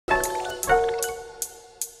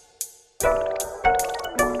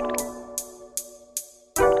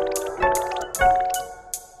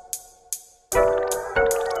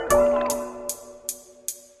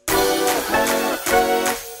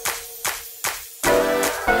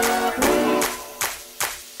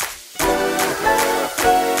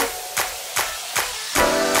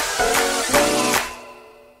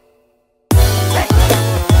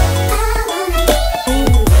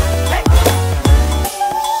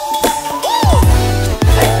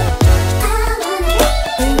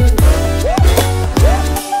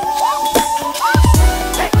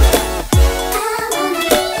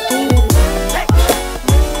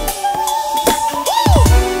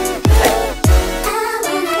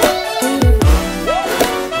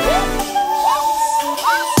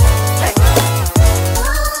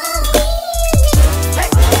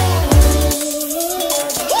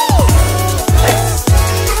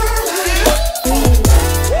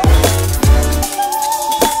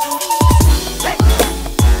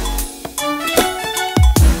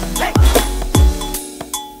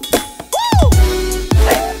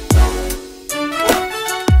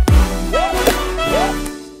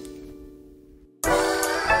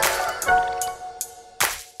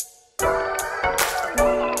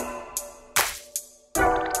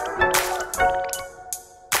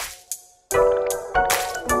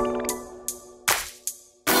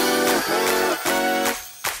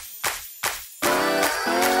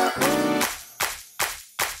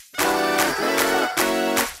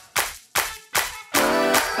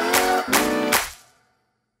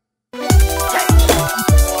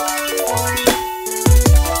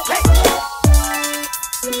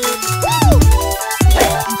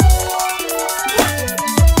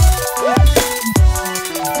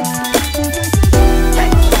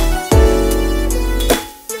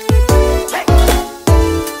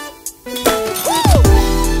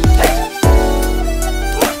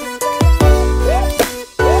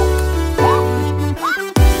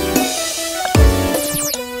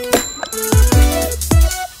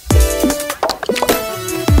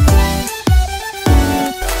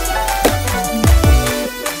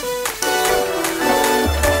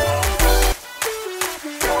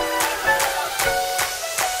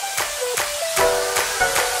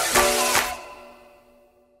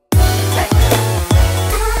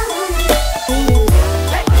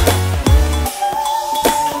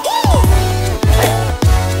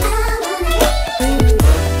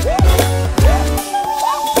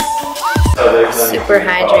super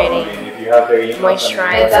hydrating,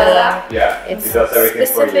 moisturizing. It's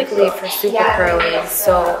specifically for super curly,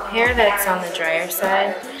 so hair that's on the drier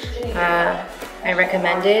side, I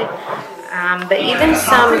recommend it. But even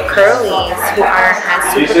some curlies who aren't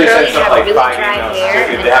as super curly have really dry hair,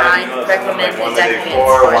 and I recommend the decadence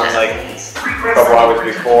for them. A couple hours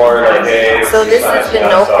before, like, hey. So this is the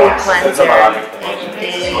No Poo Cleanser.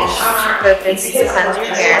 It is purpose to cleanse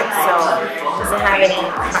your hair, so it doesn't have any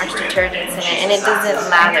harsh detergents in it, and it doesn't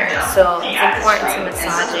lather, so it's important to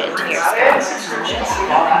massage it into your scalp.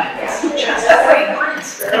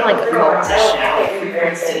 It's kind of like a co-wash.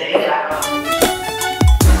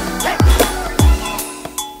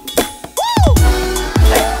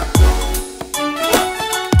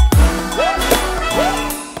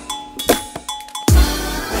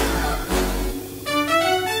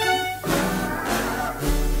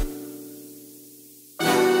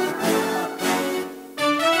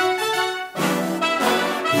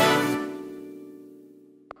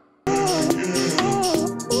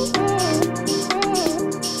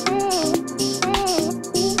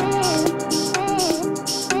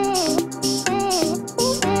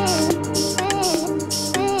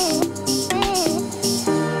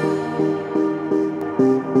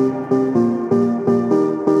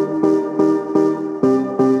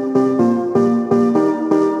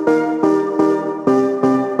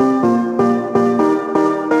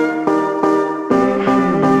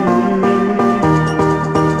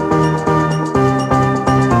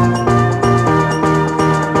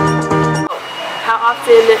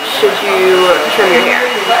 Should you trim your hair?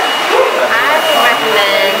 I would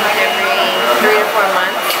recommend every 3 to 4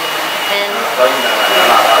 months, and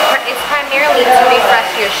it's primarily to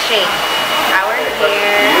refresh your shape. Our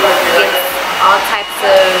hair gets all types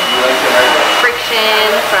of friction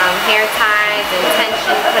from hair ties and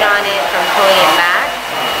tension put on it from pulling it back,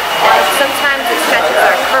 and sometimes it stretches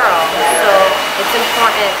our curl, so it's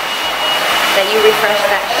important that you refresh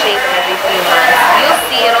that shape every few months. You'll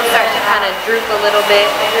see it'll start to kind of droop a little bit,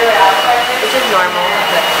 which is normal.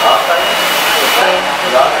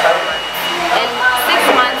 And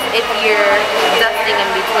 6 months if you're dusting in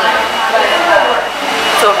between.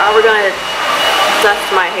 So if I were gonna dust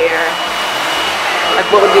my hair,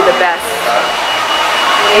 like what would be the best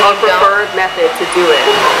or preferred method to do it?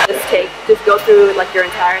 Just go through like your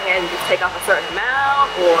entire head and just take off a certain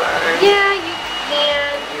amount, or? Yeah, you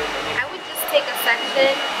can. Take a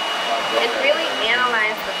section and really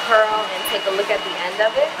analyze the curl and take a look at the end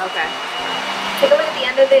of it. Okay. Take a look at the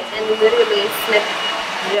end of it and literally snip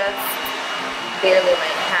just barely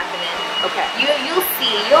like half an inch. Okay. You'll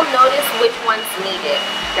see. You'll notice which ones needed,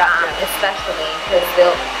 especially because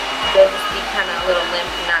they'll just be kind of a little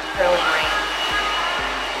limp and not curling right.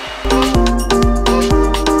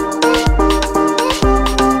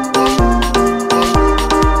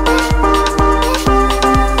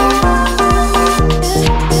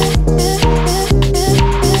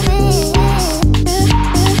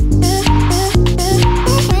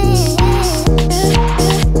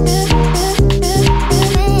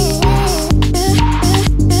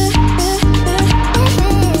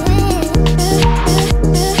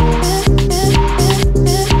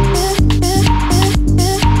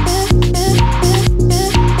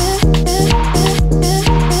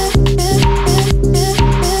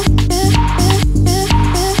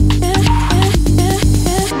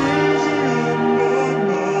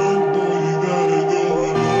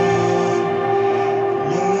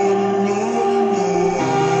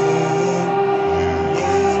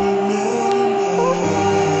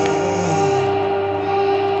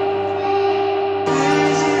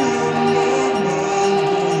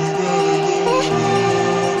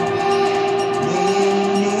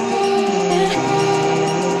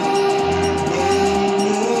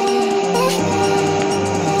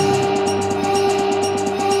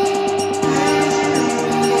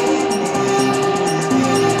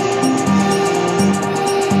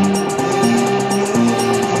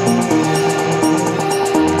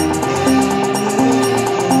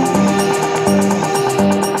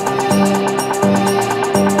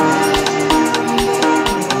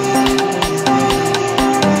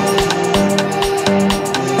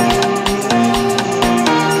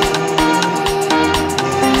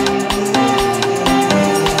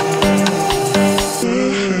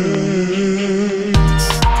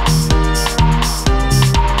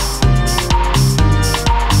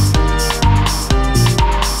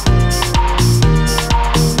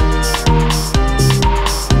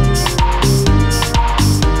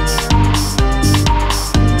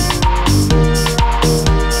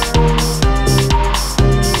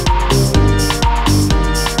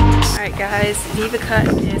 Deva cut